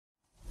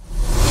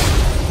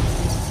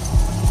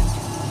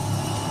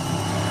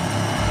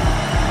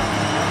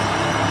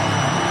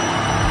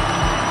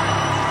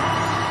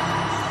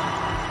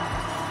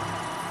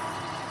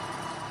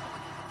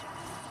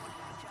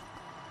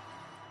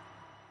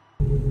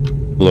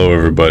Hello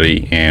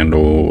everybody and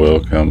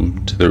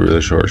welcome to the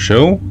Really Short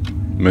Show.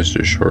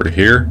 Mr. Short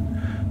here.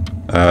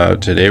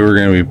 Today we're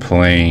going to be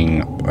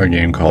playing a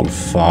game called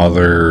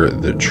Father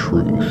the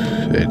Truth.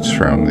 It's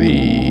from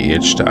the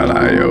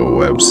itch.io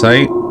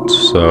website,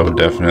 so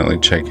definitely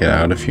check it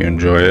out if you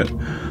enjoy it.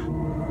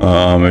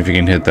 If you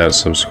can hit that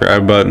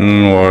subscribe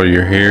button while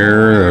you're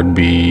here, I'd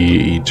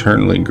be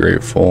eternally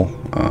grateful.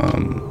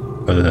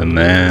 Other than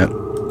that,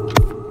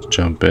 let's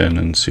jump in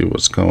and see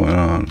what's going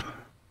on.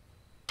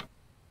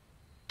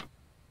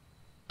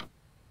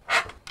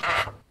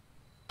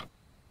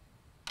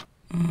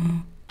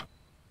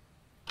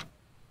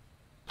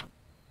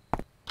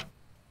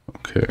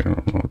 Okay, I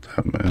don't know what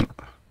that meant.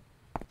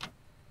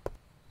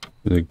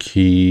 The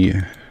key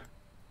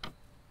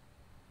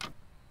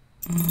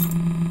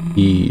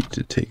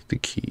to take the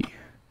key.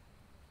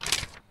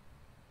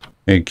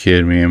 Hey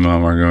kid, me and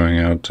mom are going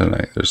out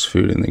tonight. There's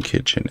food in the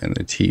kitchen and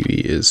the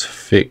TV is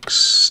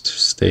fixed.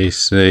 Stay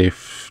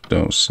safe.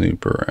 Don't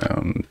snoop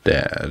around,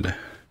 Dad.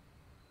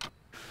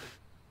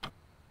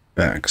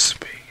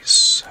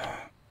 Backspace.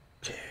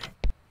 Okay.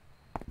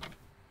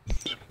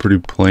 It's a pretty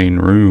plain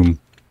room.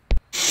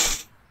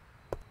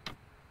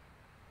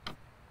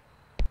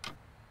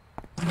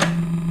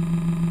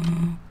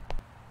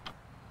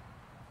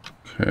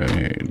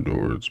 Okay,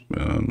 door's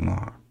been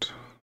unlocked.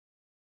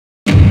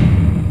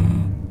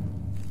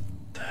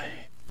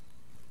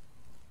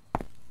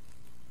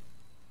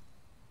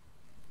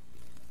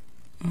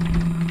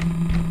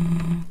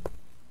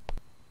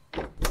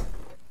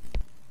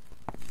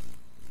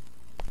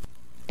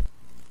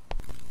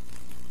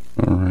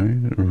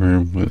 Alright, a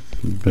room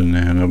with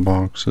banana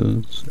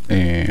boxes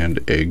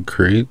and egg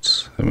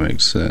crates. That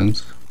makes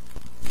sense.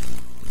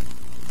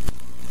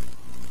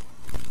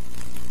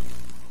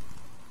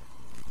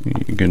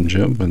 You can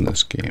jump in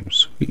this game,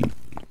 sweet.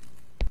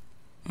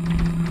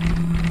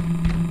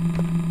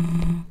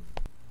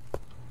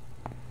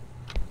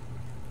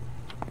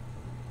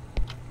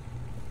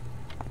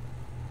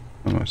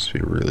 That must be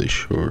really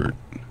short.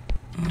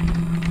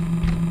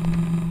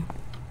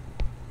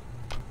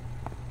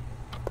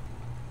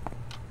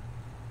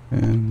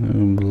 And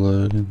no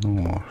blood in the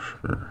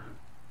washer.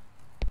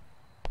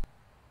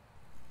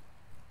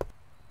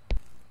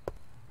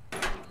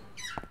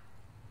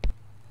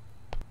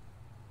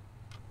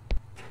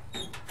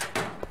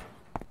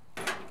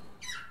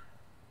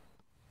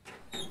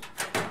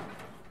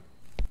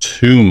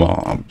 Two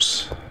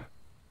mobs.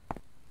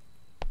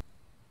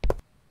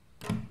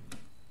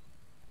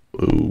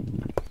 Ooh.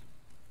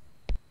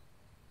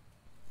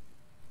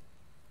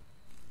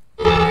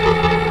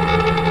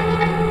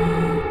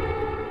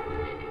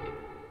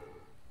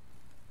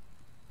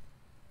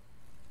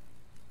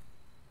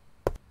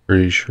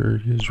 Pretty sure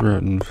it is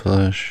rotten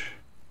flesh.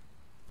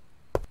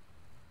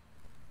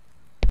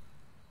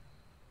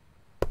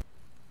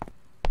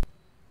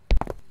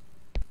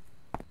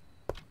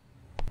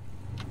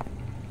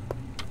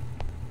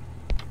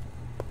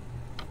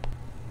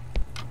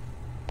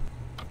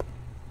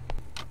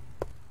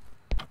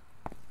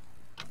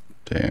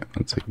 Damn,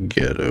 that's a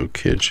ghetto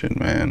kitchen,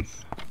 man.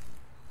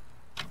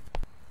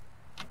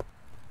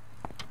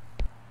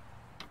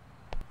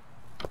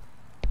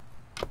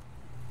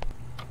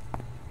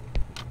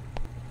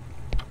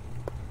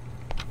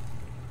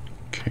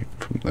 Okay,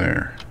 from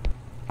there.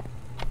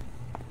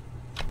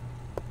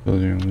 So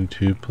the only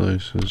two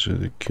places are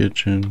the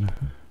kitchen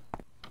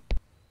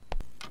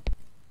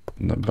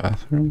and the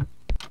bathroom.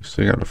 Guess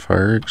they got a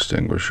fire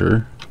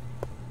extinguisher.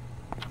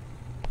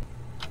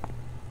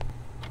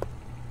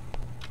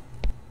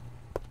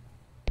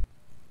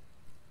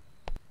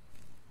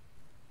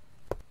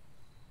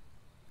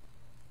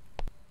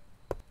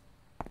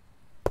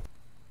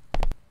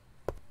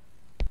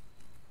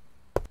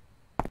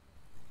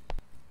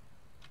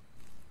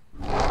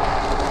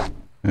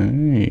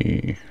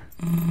 Hey.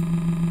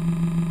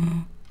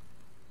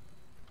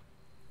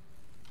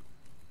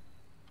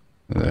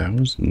 That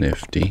was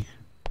nifty.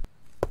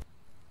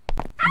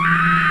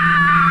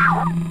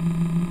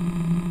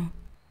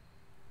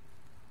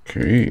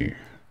 Okay.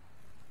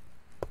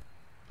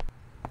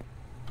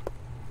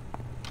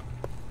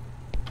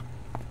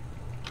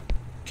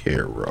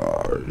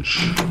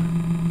 Garage.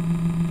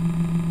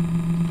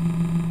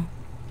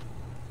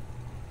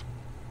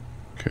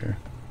 Okay.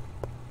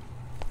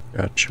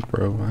 Got you,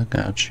 bro. I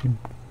got you.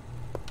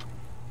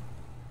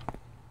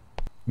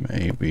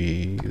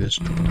 Maybe this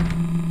door.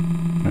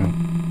 No.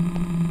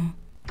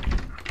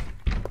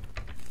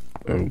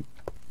 Oh.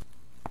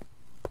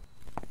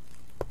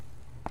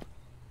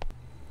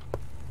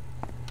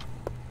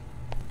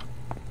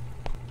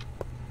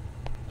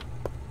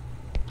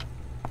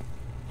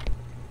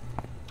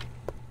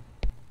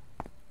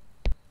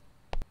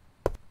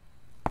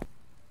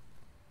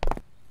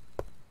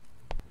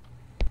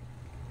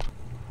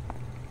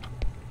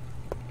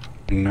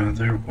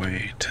 Another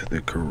way to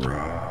the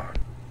garage.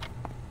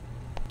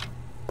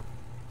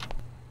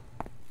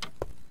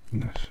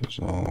 This is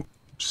all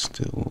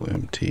still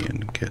empty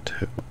and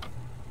ghetto.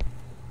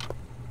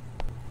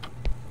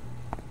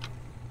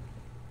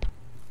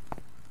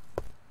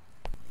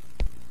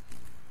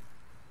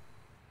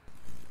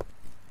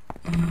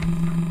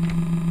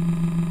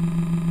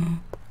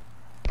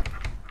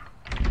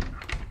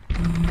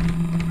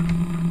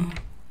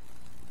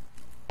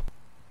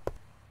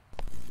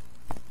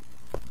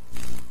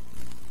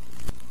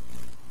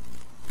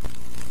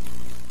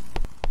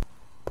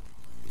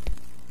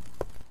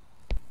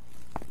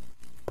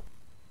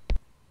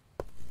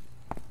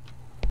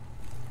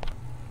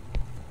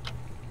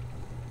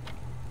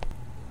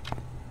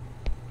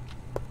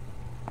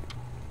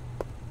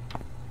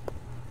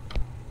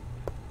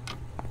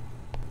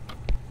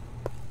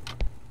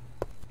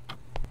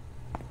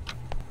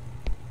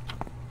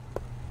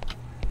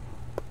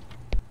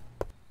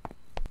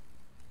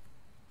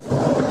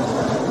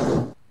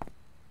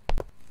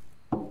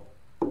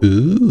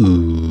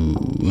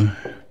 Ooh.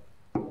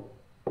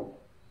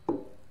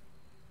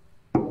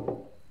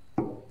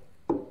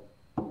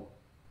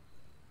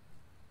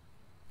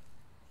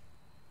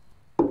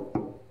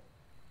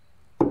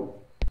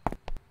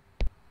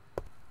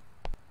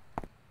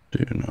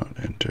 Do not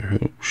enter.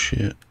 Oh,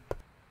 shit.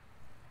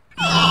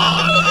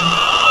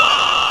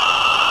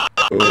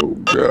 Oh,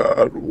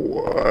 God.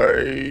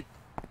 Why?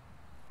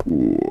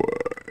 Why?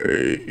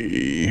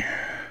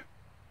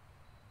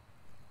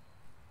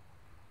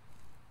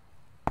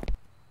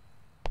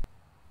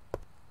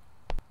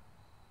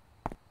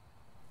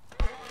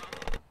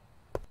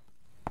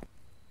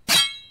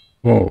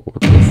 Whoa, what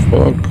the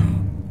fuck?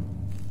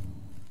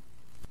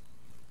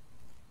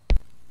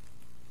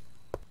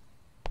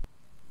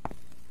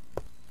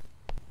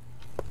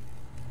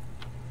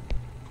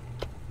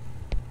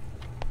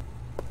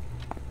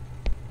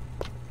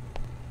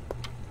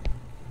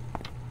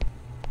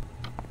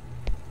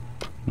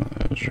 No,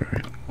 that was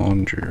right.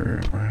 Laundry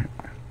room, right?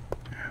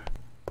 Yeah.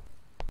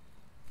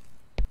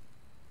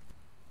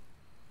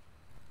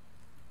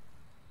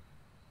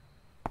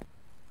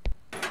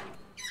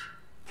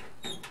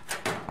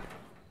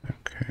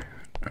 Okay,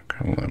 not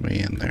gonna let me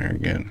in there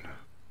again.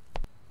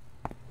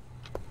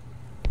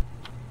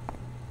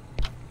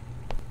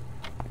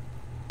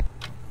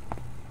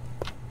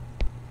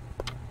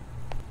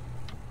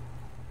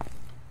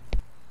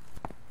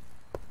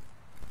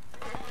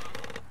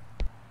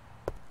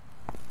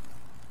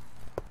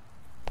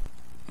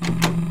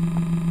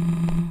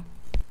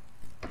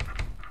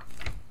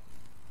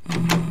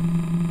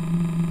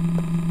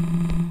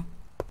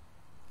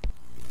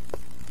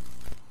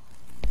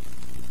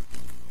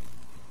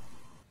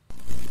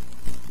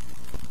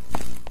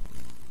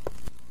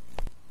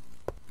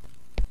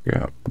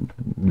 Got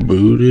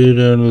booted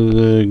out of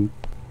the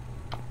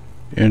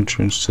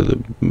entrance to the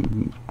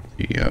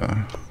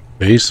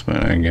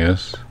basement, I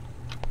guess.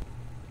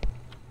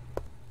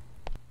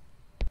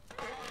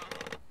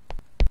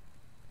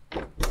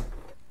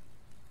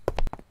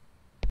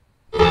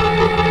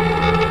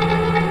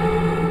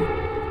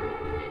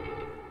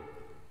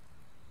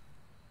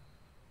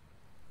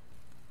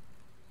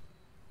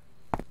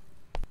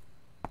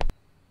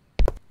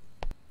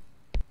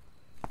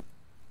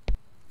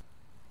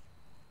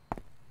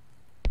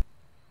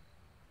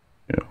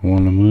 You don't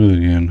want to move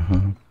again,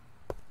 huh?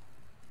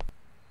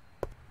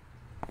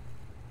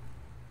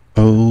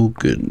 Oh,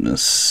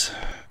 goodness.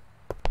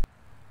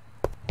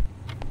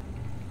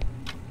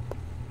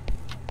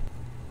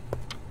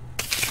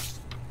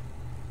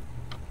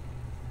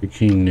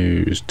 Breaking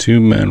news.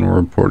 2 men were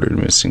reported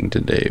missing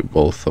today,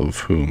 both of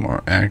whom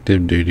are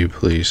active duty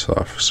police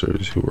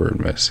officers who were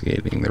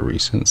investigating the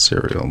recent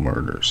serial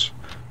murders.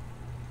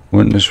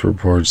 Witness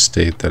reports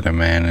state that a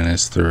man in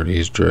his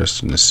 30s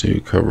dressed in a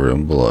suit covered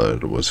in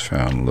blood was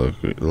found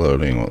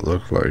loading what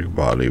looked like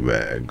body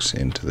bags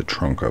into the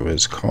trunk of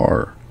his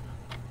car.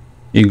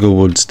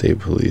 Eaglewood State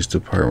Police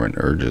Department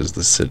urges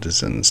the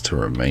citizens to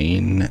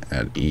remain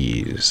at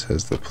ease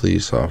as the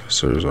police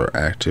officers are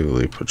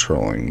actively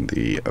patrolling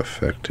the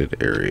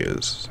affected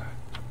areas.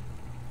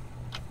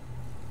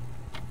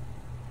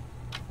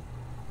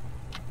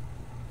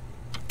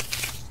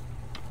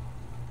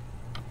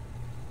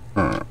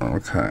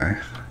 Okay.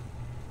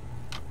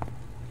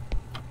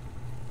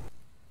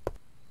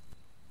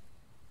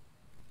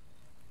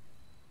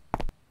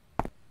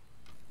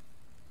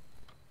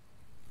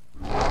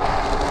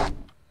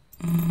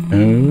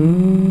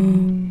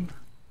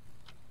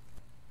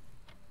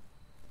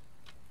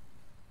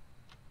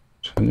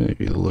 So they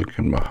be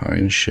looking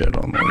behind shit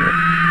on the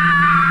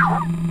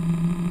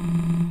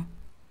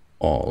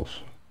walls.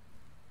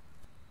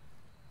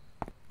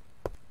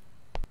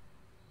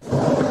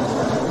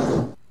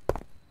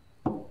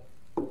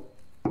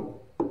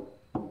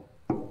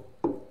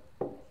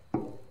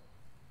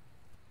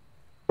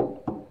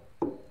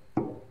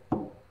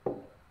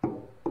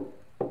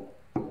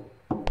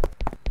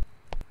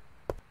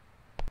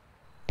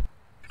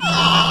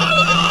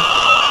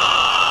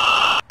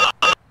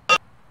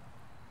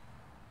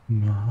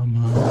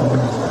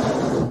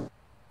 Mama.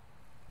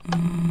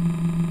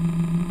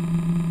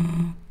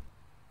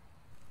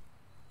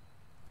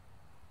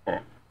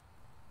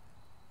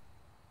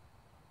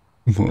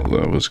 Well,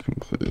 that was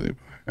completely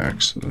by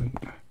accident.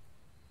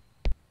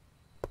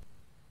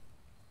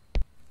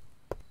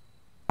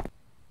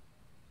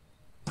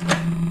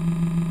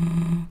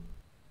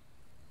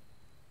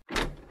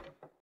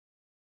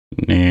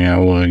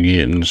 Now we're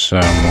getting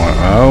somewhere.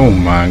 Oh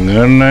my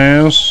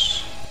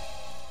goodness.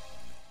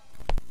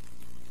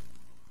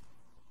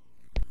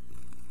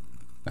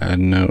 I had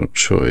no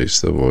choice.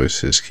 The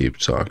voices keep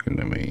talking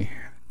to me.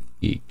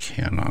 He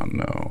cannot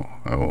know.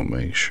 I will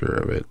make sure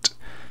of it.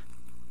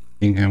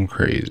 Think I'm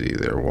crazy.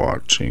 They're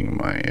watching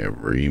my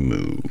every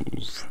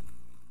move.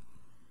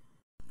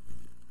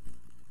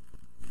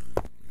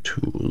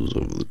 Tools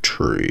of the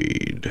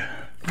trade.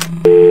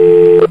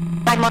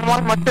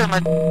 911, what's your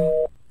emergency?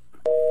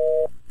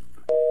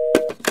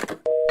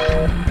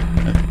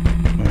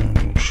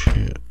 Oh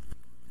shit.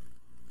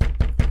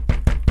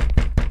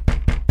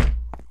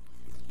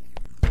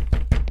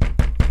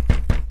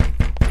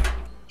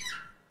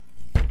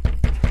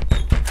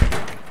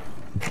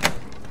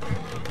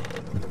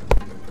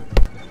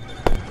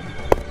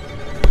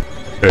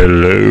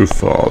 Hello,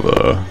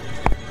 Father.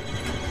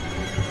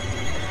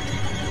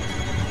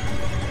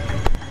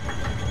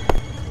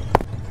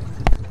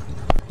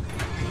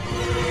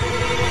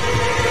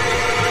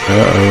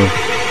 Uh-oh.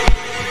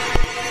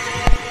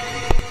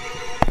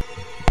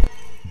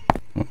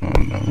 Oh,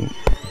 no.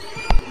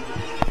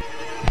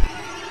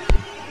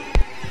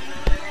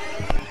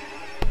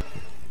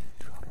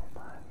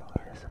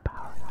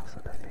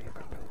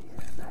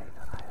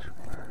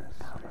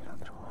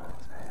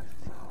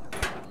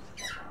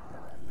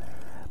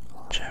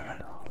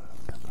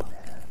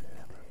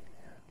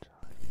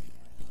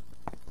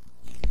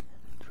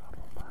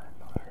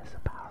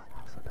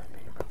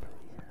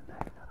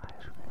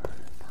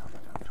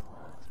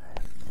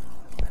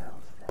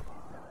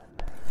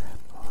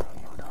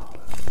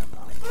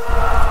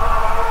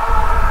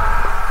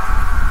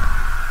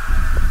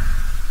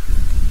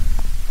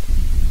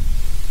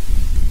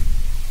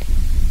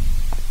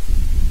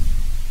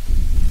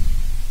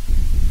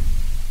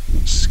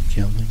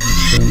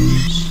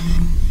 Skeletons.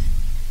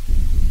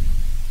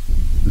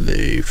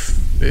 They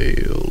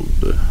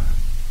failed.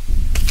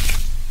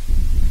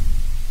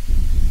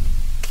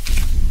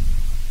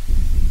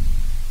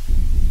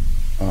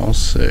 I'll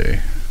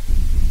say.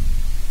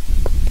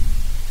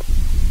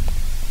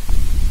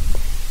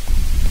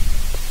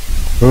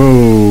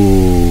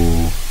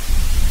 Oh.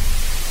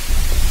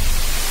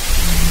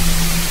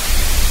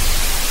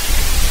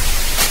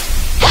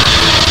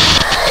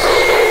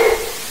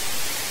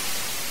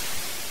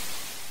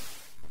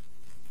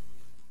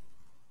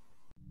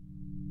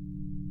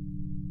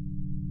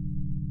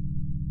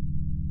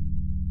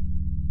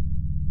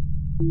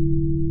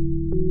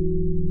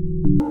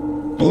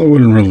 Well, I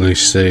wouldn't really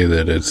say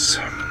that it's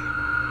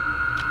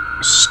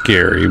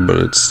scary, but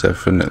it's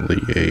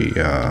definitely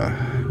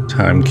a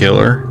time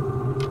killer.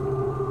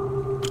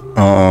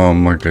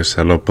 Like I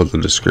said, I'll put the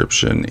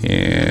description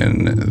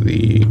in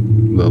the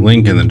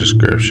link in the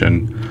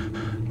description.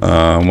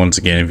 Once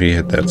again, if you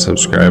hit that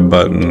subscribe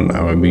button,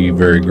 I would be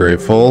very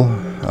grateful.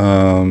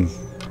 Other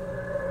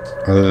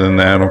than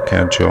that, I'll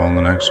catch you all in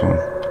the next one.